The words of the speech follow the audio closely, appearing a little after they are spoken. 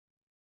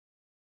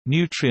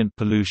Nutrient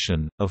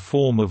pollution, a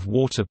form of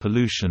water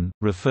pollution,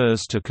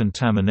 refers to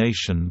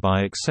contamination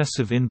by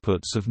excessive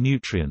inputs of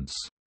nutrients.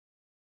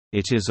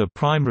 It is a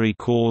primary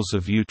cause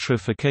of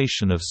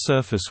eutrophication of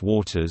surface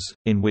waters,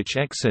 in which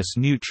excess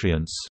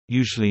nutrients,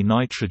 usually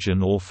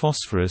nitrogen or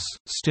phosphorus,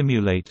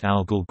 stimulate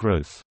algal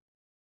growth.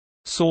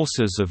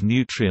 Sources of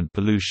nutrient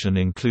pollution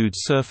include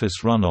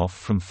surface runoff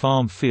from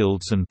farm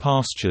fields and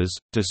pastures,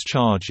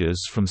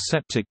 discharges from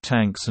septic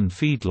tanks and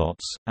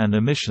feedlots, and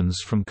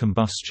emissions from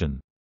combustion.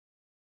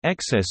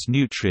 Excess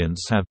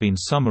nutrients have been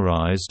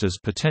summarized as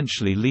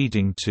potentially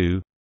leading to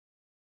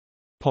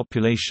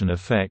population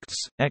effects,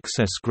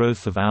 excess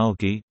growth of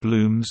algae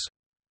blooms,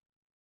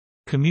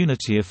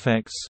 community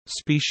effects,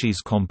 species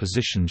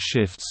composition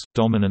shifts,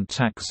 dominant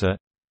taxa,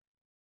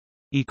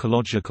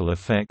 ecological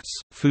effects,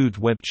 food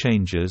web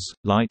changes,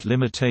 light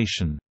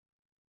limitation,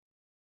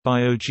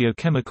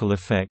 biogeochemical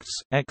effects,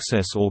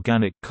 excess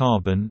organic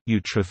carbon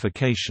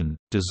eutrophication,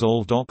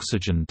 dissolved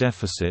oxygen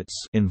deficits,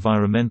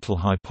 environmental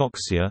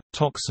hypoxia,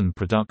 toxin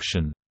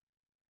production,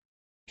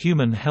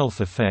 human health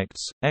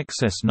effects,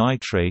 excess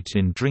nitrate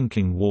in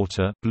drinking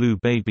water blue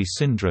baby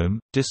syndrome,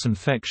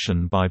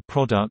 disinfection by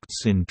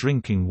products in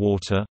drinking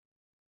water,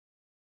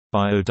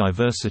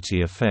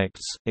 biodiversity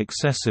effects,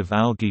 excessive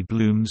algae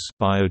blooms,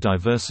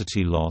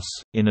 biodiversity loss.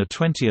 In a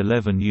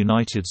 2011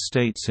 United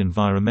States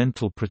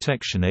Environmental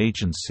Protection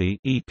Agency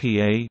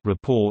 (EPA)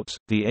 report,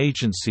 the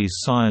agency's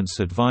Science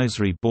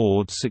Advisory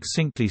Board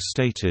succinctly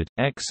stated,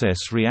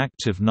 excess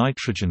reactive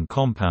nitrogen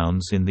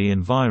compounds in the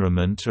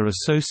environment are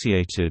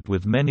associated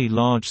with many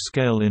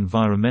large-scale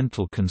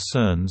environmental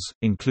concerns,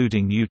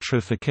 including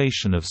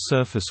eutrophication of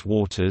surface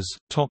waters,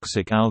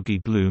 toxic algae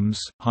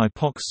blooms,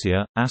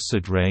 hypoxia,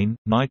 acid rain,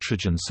 nitrogen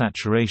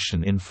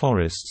saturation in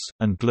forests,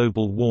 and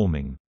global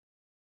warming.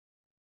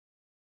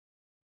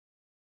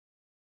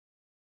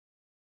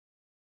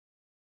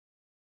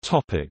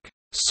 Topic: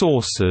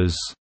 Sources.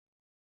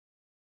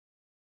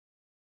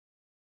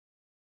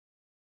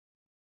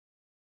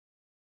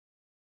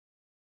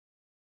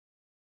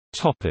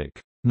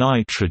 Topic: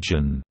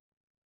 Nitrogen.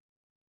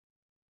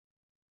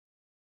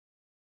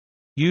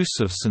 Use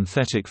of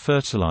synthetic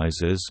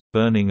fertilizers,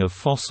 burning of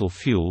fossil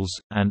fuels,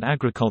 and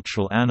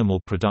agricultural animal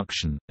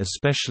production,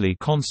 especially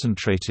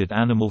concentrated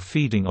animal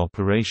feeding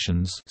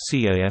operations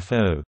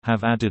 (CAFO),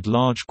 have added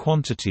large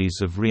quantities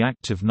of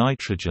reactive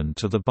nitrogen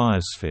to the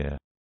biosphere.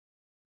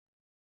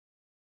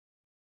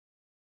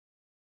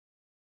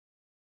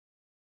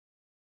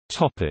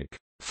 Topic: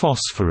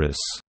 Phosphorus.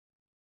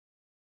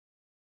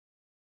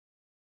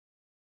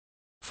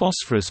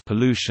 Phosphorus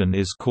pollution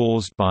is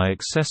caused by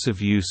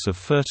excessive use of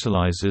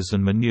fertilizers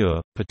and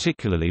manure,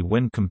 particularly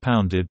when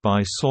compounded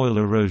by soil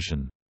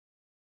erosion.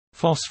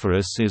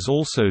 Phosphorus is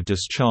also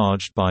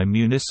discharged by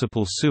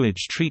municipal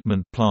sewage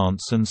treatment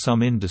plants and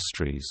some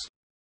industries.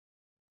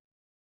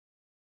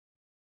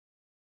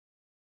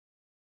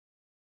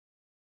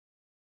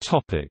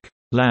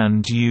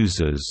 Land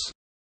users.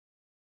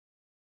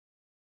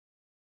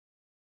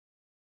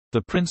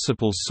 The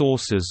principal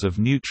sources of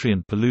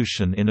nutrient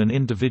pollution in an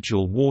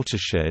individual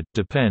watershed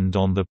depend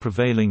on the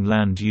prevailing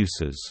land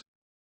uses.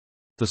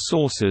 The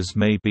sources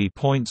may be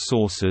point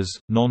sources,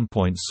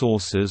 non-point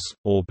sources,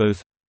 or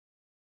both.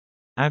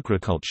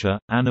 Agriculture,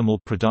 animal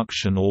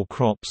production or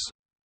crops.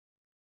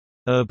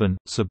 Urban,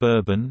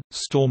 suburban,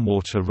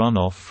 stormwater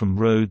runoff from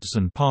roads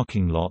and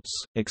parking lots,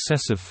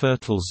 excessive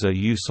fertilizer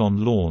use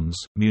on lawns,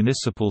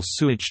 municipal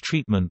sewage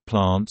treatment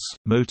plants,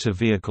 motor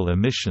vehicle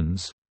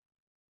emissions.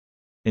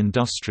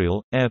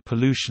 Industrial, air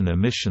pollution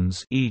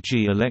emissions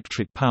e.g.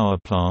 electric power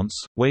plants,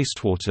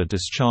 wastewater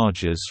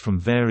discharges from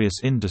various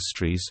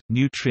industries.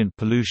 Nutrient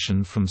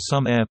pollution from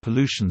some air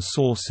pollution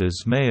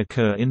sources may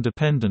occur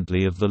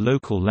independently of the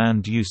local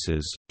land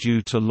uses,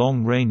 due to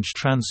long-range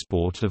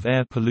transport of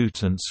air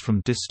pollutants from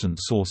distant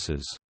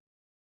sources.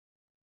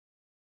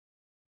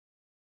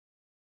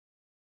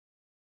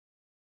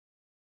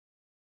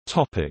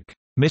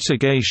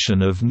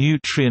 Mitigation of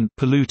nutrient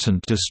pollutant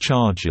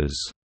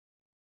discharges.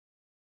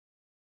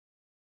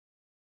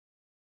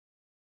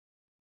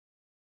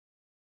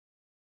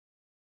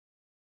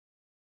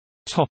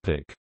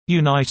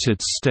 United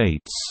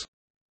States.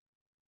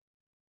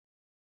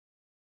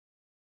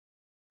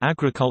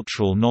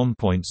 Agricultural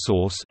non-point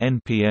source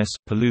 (NPS)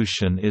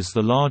 pollution is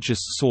the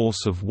largest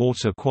source of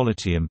water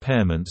quality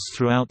impairments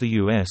throughout the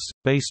U.S.,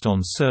 based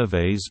on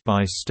surveys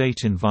by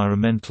state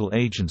environmental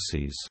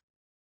agencies.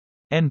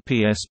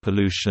 NPS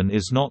pollution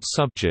is not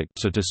subject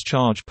to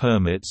discharge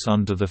permits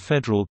under the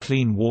Federal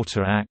Clean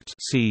Water Act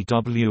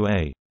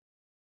 (CWA).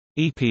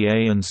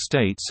 EPA and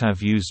states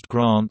have used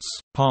grants,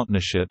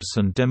 partnerships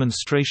and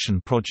demonstration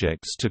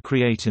projects to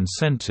create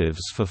incentives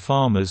for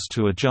farmers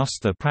to adjust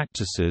their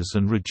practices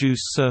and reduce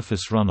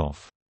surface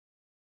runoff.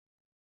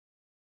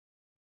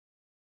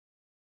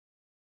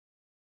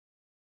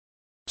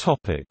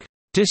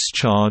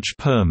 Discharge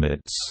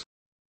permits.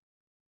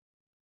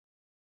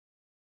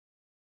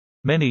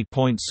 Many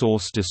point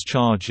source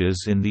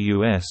discharges in the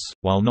U.S.,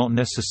 while not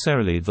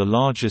necessarily the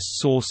largest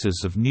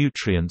sources of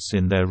nutrients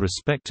in their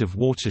respective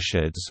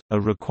watersheds, are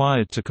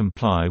required to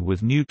comply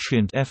with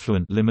nutrient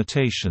effluent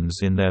limitations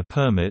in their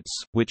permits,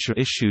 which are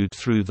issued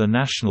through the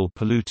National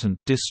Pollutant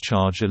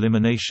Discharge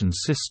Elimination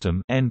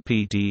System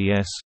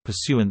 (NPDES),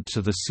 pursuant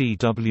to the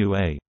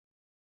CWA.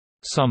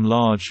 Some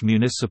large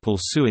municipal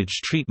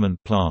sewage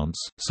treatment plants,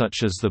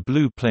 such as the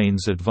Blue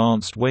Plains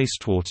Advanced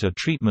Wastewater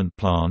Treatment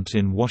Plant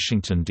in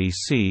Washington,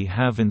 D.C.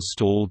 have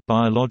installed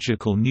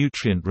biological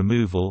nutrient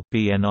removal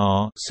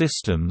 (BNR)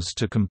 systems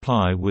to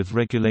comply with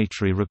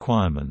regulatory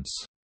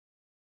requirements.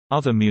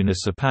 Other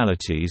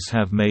municipalities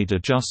have made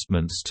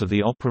adjustments to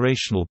the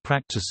operational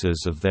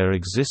practices of their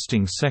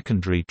existing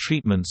secondary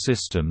treatment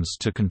systems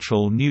to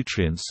control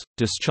nutrients.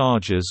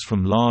 Discharges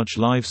from large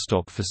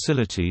livestock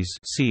facilities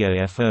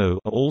 (CAFO)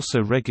 are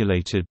also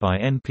regulated by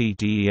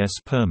NPDES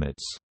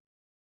permits.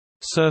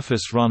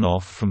 Surface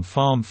runoff from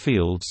farm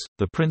fields,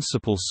 the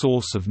principal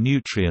source of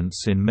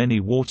nutrients in many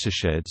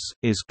watersheds,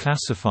 is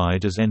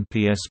classified as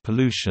NPS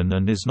pollution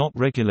and is not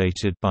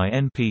regulated by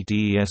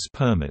NPDES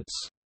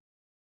permits.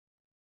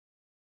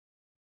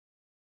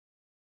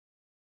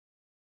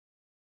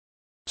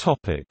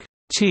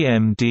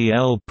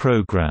 TMDL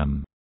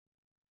program.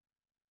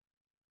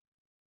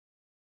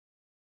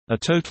 A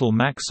total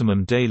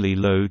maximum daily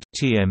load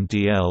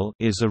 (TMDL)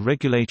 is a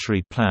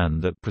regulatory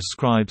plan that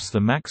prescribes the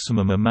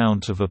maximum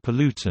amount of a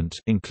pollutant,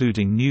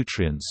 including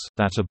nutrients,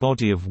 that a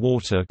body of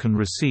water can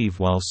receive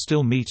while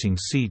still meeting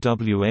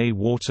CWA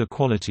water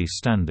quality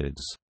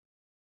standards.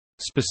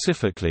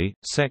 Specifically,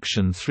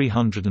 Section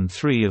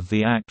 303 of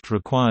the Act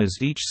requires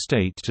each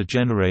state to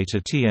generate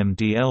a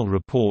TMDL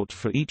report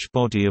for each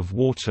body of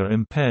water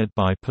impaired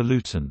by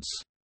pollutants.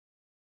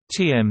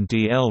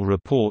 TMDL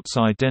reports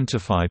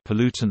identify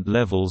pollutant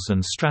levels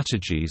and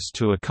strategies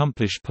to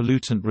accomplish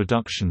pollutant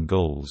reduction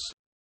goals.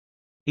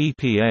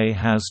 EPA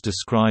has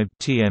described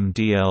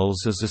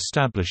TMDLs as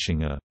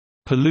establishing a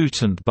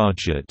pollutant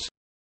budget,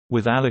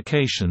 with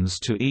allocations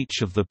to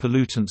each of the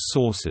pollutant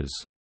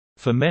sources.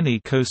 For many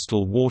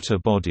coastal water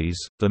bodies,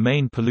 the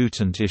main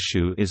pollutant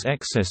issue is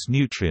excess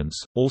nutrients,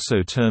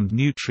 also termed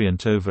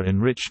nutrient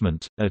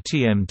over-enrichment. A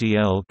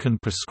TMDL can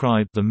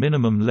prescribe the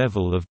minimum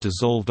level of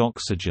dissolved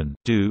oxygen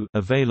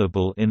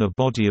available in a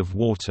body of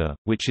water,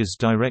 which is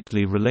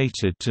directly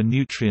related to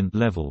nutrient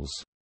levels.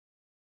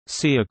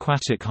 See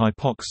aquatic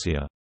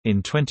hypoxia.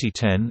 In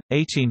 2010,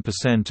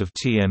 18% of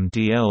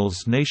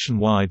TMDLs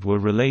nationwide were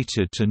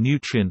related to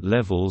nutrient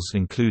levels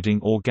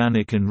including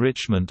organic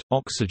enrichment,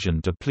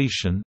 oxygen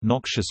depletion,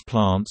 noxious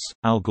plants,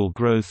 algal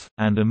growth,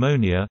 and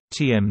ammonia.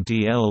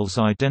 TMDLs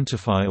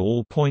identify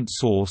all point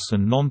source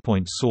and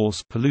non-point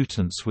source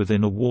pollutants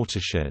within a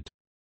watershed.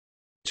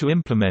 To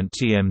implement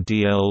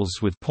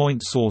TMDLs with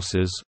point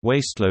sources,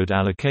 wasteload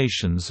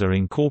allocations are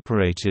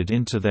incorporated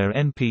into their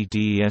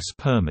NPDES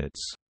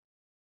permits.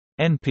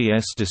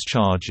 NPS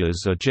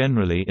discharges are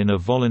generally in a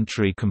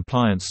voluntary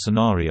compliance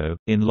scenario.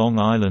 In Long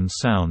Island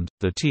Sound,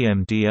 the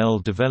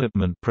TMDL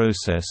development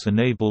process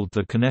enabled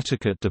the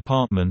Connecticut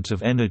Department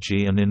of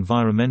Energy and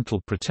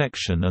Environmental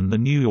Protection and the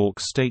New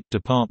York State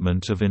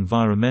Department of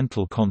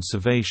Environmental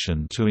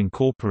Conservation to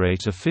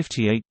incorporate a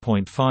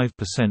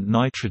 58.5%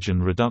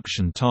 nitrogen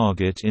reduction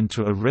target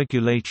into a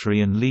regulatory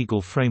and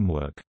legal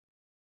framework.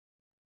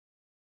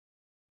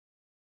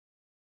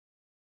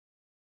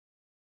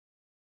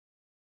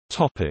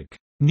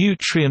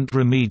 Nutrient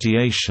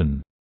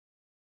remediation.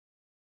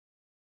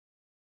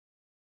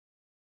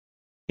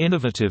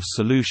 Innovative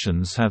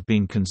solutions have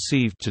been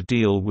conceived to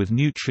deal with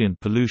nutrient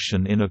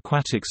pollution in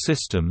aquatic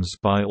systems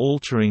by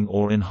altering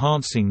or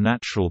enhancing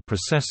natural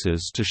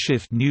processes to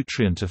shift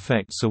nutrient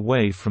effects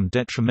away from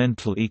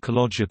detrimental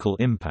ecological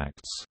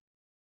impacts.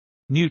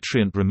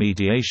 Nutrient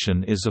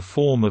remediation is a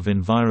form of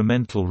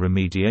environmental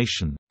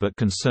remediation, but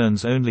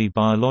concerns only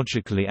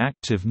biologically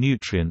active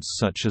nutrients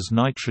such as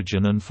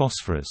nitrogen and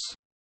phosphorus.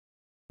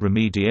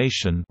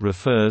 Remediation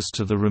refers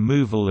to the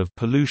removal of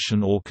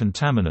pollution or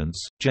contaminants,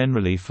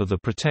 generally for the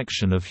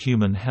protection of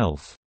human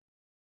health.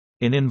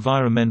 In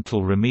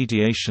environmental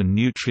remediation,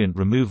 nutrient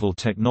removal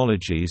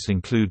technologies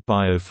include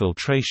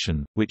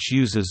biofiltration, which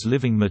uses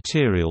living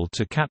material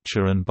to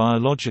capture and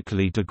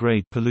biologically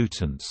degrade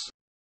pollutants.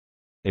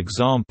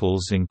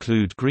 Examples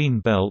include green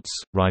belts,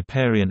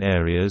 riparian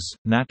areas,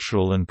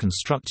 natural and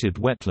constructed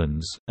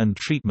wetlands, and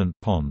treatment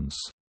ponds.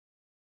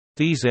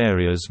 These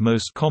areas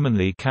most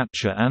commonly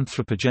capture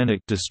anthropogenic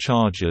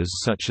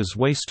discharges such as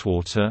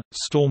wastewater,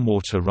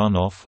 stormwater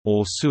runoff,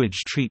 or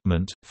sewage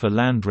treatment, for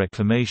land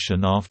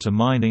reclamation after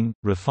mining,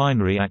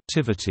 refinery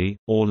activity,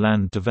 or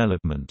land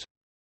development.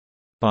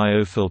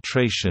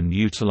 Biofiltration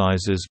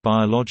utilizes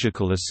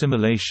biological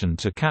assimilation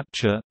to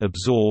capture,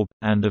 absorb,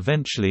 and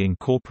eventually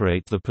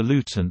incorporate the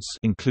pollutants,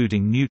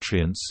 including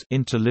nutrients,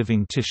 into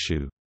living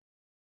tissue.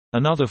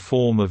 Another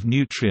form of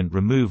nutrient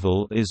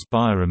removal is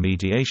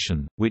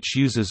bioremediation, which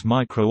uses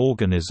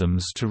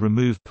microorganisms to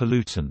remove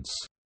pollutants.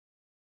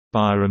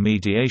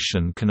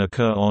 Bioremediation can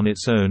occur on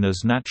its own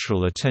as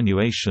natural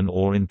attenuation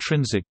or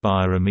intrinsic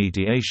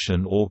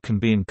bioremediation, or can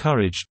be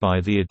encouraged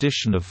by the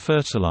addition of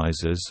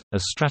fertilizers, a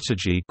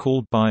strategy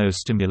called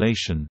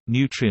biostimulation.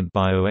 Nutrient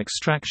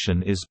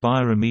bioextraction is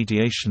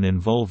bioremediation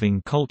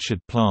involving cultured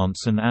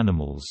plants and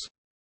animals.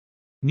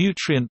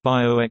 Nutrient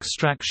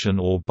bioextraction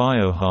or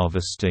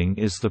bioharvesting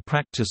is the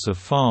practice of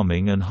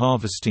farming and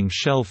harvesting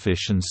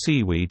shellfish and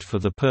seaweed for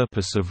the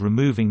purpose of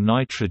removing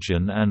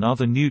nitrogen and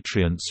other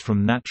nutrients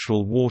from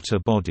natural water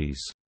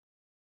bodies.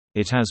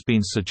 It has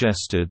been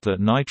suggested that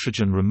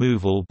nitrogen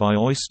removal by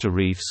oyster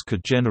reefs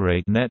could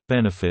generate net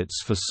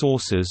benefits for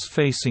sources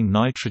facing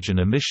nitrogen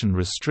emission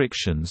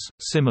restrictions,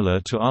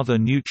 similar to other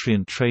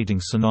nutrient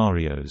trading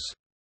scenarios.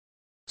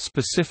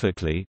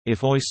 Specifically,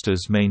 if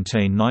oysters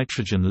maintain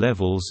nitrogen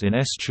levels in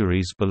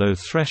estuaries below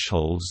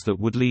thresholds that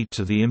would lead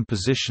to the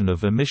imposition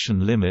of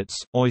emission limits,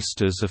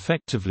 oysters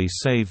effectively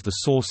save the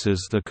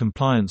sources the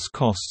compliance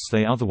costs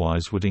they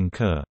otherwise would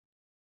incur.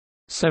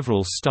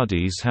 Several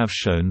studies have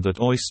shown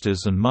that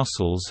oysters and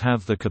mussels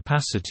have the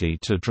capacity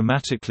to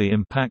dramatically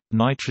impact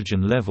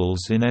nitrogen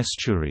levels in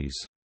estuaries.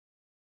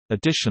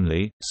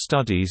 Additionally,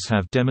 studies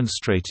have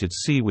demonstrated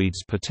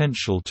seaweed's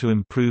potential to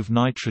improve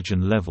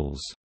nitrogen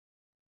levels.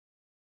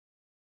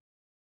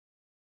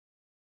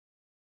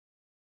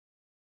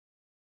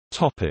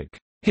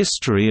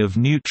 History of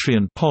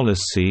nutrient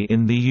policy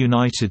in the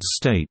United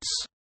States.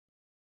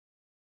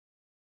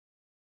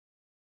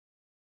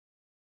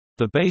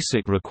 The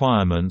basic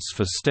requirements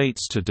for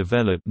states to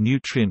develop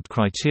nutrient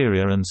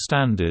criteria and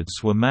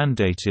standards were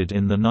mandated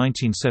in the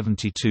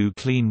 1972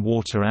 Clean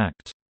Water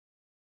Act.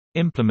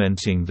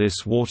 Implementing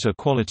this water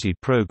quality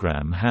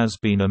program has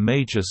been a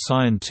major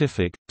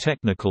scientific,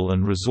 technical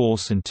and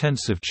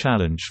resource-intensive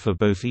challenge for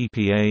both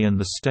EPA and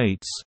the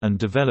states, and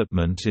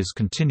development is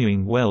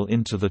continuing well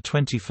into the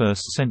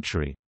 21st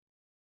century.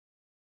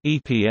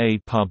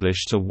 EPA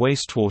published a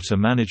wastewater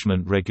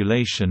management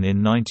regulation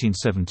in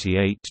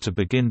 1978 to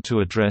begin to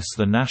address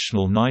the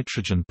national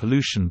nitrogen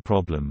pollution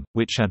problem,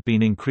 which had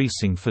been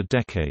increasing for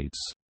decades.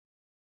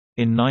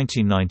 In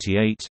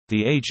 1998,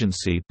 the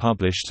agency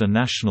published a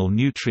national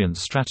nutrient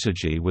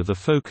strategy with a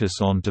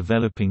focus on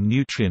developing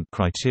nutrient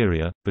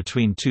criteria.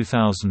 Between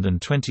 2000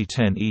 and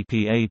 2010,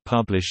 EPA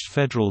published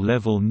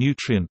federal-level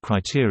nutrient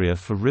criteria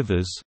for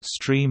rivers,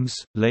 streams,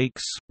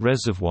 lakes,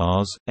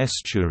 reservoirs,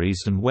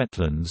 estuaries and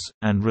wetlands,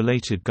 and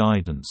related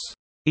guidance.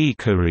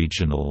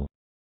 Ecoregional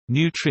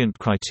nutrient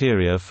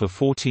criteria for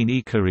 14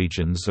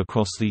 ecoregions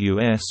across the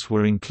U.S.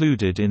 were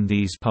included in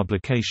these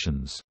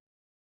publications.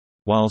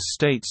 While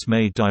states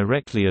may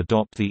directly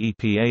adopt the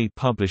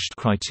EPA-published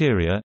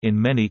criteria,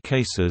 in many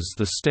cases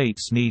the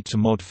states need to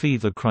modify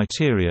the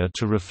criteria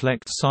to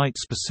reflect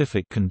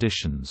site-specific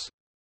conditions.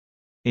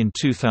 In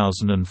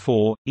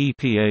 2004,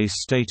 EPA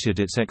stated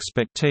its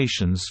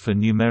expectations for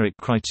numeric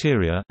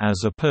criteria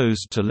as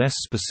opposed to less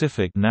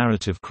specific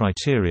narrative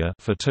criteria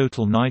for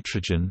total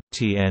nitrogen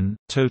 (TN),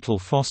 total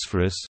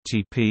phosphorus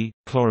 (TP),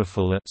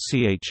 chlorophyll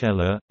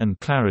 (CHL), and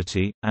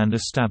clarity, and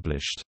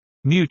established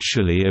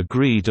mutually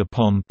agreed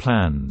upon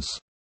plans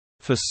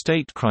for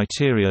state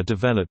criteria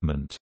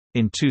development.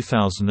 In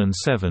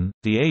 2007,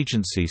 the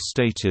agency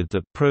stated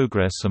that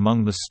progress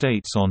among the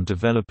states on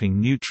developing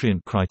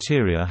nutrient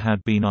criteria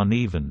had been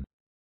uneven.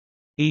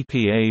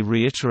 EPA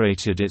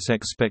reiterated its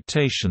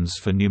expectations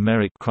for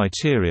numeric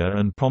criteria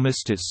and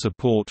promised its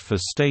support for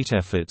state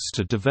efforts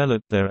to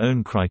develop their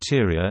own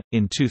criteria.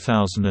 In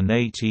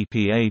 2008,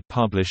 EPA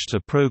published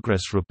a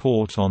progress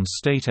report on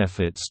state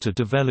efforts to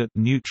develop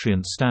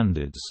nutrient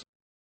standards.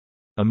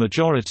 A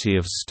majority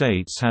of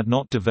states had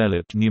not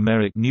developed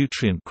numeric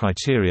nutrient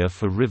criteria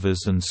for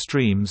rivers and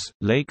streams,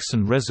 lakes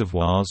and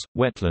reservoirs,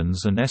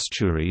 wetlands and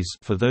estuaries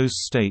for those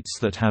states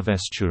that have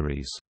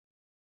estuaries.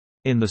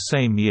 In the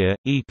same year,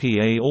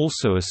 EPA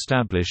also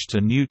established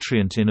a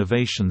Nutrient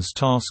Innovations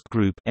Task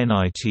Group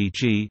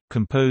 (NITG),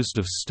 composed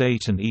of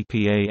state and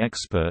EPA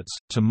experts,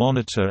 to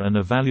monitor and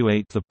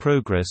evaluate the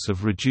progress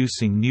of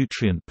reducing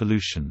nutrient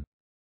pollution.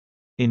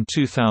 In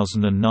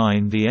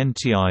 2009, the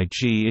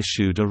NTIG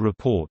issued a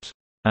report,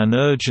 "An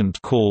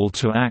Urgent Call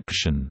to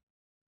Action,"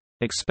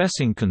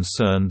 expressing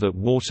concern that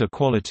water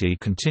quality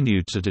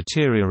continued to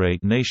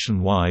deteriorate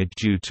nationwide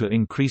due to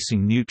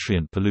increasing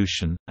nutrient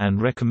pollution,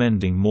 and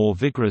recommending more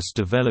vigorous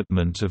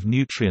development of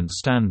nutrient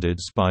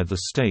standards by the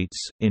states.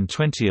 In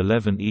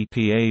 2011,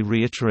 EPA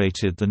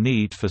reiterated the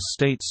need for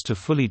states to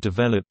fully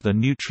develop their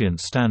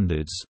nutrient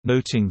standards,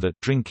 noting that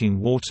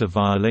drinking water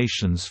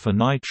violations for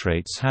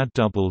nitrates had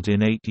doubled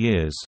in 8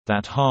 years,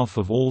 that half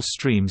of all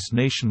streams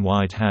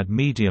nationwide had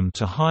medium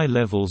to high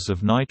levels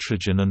of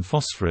nitrogen and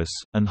phosphorus,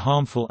 and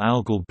harmful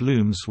algal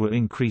blooms were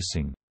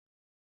increasing.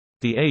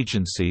 The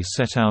agency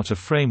set out a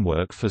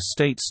framework for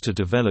states to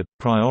develop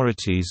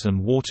priorities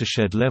and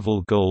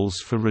watershed-level goals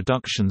for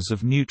reductions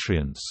of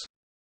nutrients.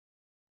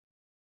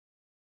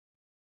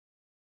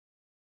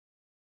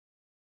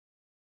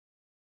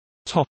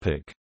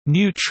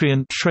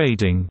 Nutrient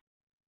trading.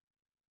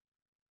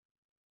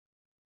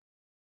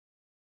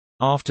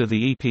 After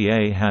the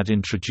EPA had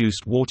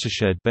introduced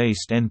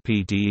watershed-based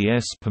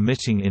NPDES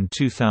permitting in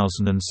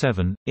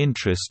 2007,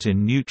 interest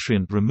in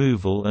nutrient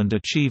removal and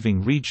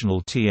achieving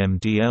regional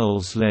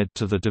TMDLs led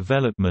to the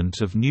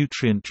development of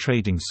nutrient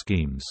trading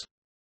schemes.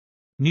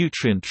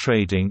 Nutrient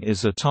trading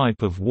is a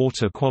type of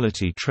water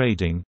quality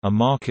trading, a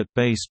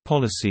market-based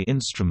policy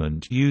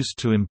instrument used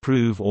to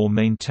improve or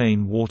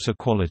maintain water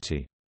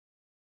quality.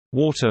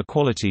 Water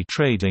quality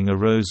trading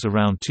arose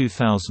around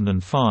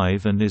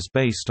 2005 and is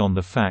based on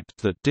the fact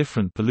that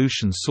different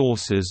pollution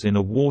sources in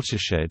a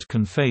watershed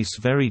can face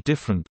very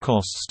different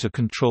costs to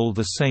control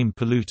the same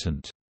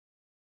pollutant.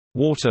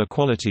 Water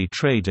quality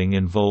trading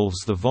involves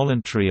the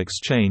voluntary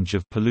exchange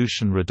of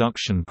pollution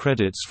reduction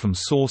credits from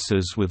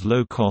sources with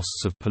low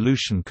costs of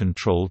pollution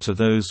control to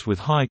those with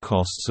high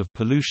costs of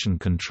pollution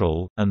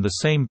control, and the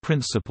same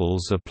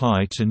principles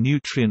apply to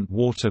nutrient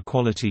water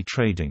quality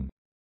trading.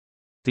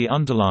 The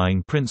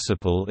underlying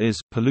principle is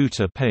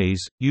polluter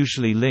pays,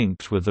 usually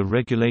linked with a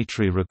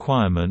regulatory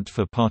requirement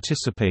for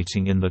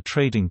participating in the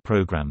trading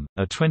program.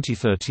 A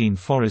 2013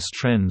 Forest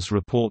Trends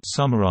report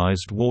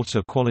summarized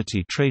water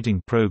quality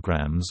trading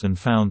programs and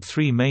found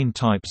three main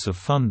types of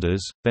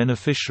funders: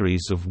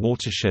 beneficiaries of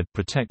watershed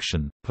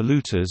protection,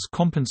 polluters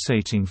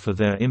compensating for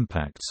their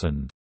impacts,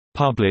 and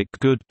public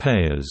good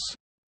payers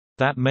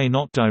that may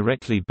not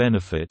directly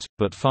benefit,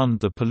 but fund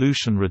the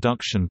pollution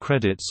reduction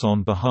credits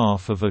on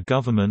behalf of a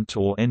government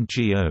or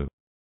NGO.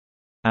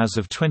 As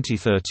of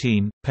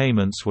 2013,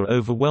 payments were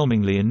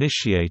overwhelmingly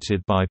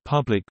initiated by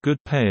public good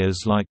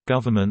payers like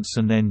governments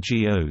and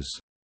NGOs.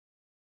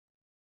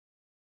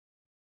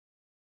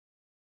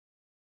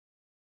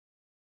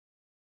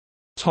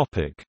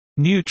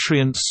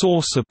 Nutrient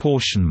source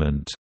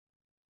apportionment.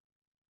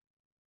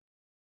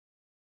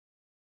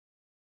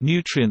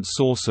 Nutrient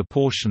source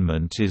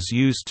apportionment is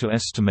used to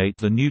estimate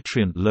the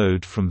nutrient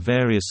load from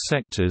various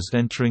sectors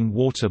entering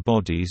water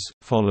bodies,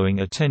 following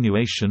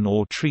attenuation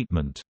or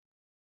treatment.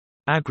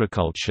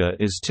 Agriculture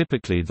is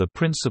typically the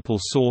principal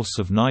source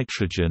of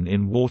nitrogen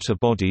in water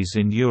bodies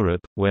in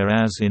Europe,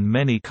 whereas in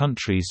many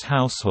countries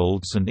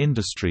households and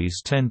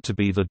industries tend to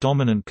be the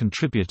dominant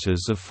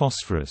contributors of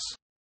phosphorus.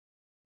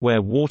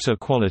 Where water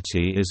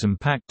quality is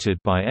impacted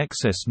by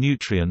excess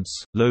nutrients,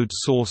 load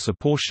source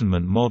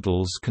apportionment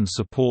models can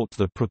support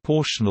the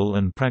proportional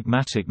and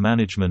pragmatic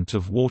management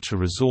of water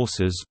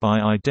resources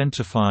by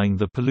identifying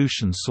the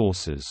pollution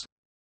sources.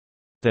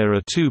 There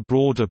are two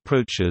broad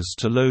approaches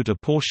to load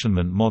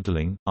apportionment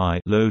modeling: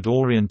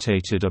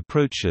 load-orientated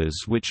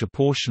approaches which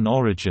apportion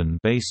origin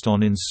based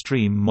on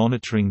in-stream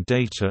monitoring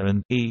data,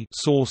 and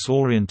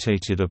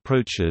source-orientated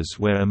approaches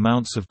where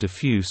amounts of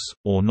diffuse,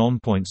 or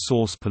non-point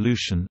source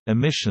pollution,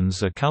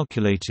 emissions are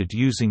calculated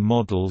using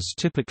models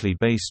typically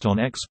based on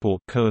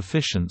export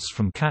coefficients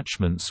from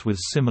catchments with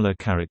similar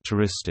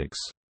characteristics.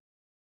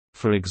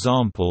 For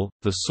example,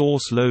 the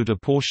Source Load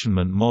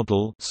Apportionment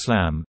Model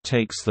 (SLAM)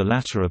 takes the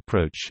latter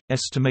approach,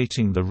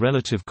 estimating the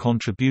relative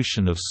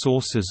contribution of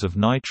sources of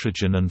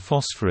nitrogen and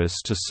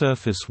phosphorus to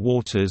surface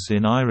waters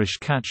in Irish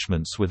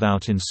catchments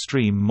without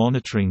in-stream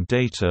monitoring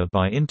data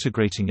by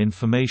integrating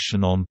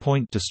information on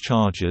point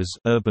discharges,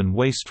 urban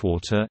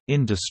wastewater,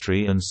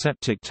 industry and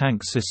septic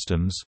tank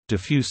systems,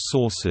 diffuse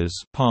sources,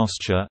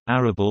 pasture,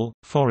 arable,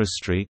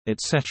 forestry,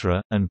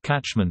 etc., and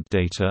catchment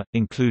data,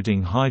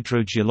 including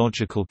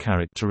hydrogeological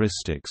characteristics.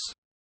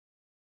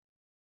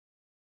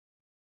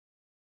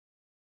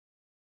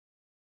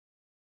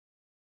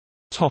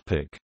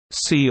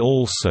 See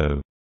also: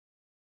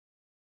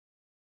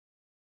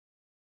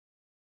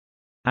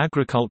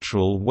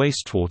 agricultural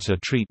wastewater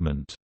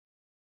treatment.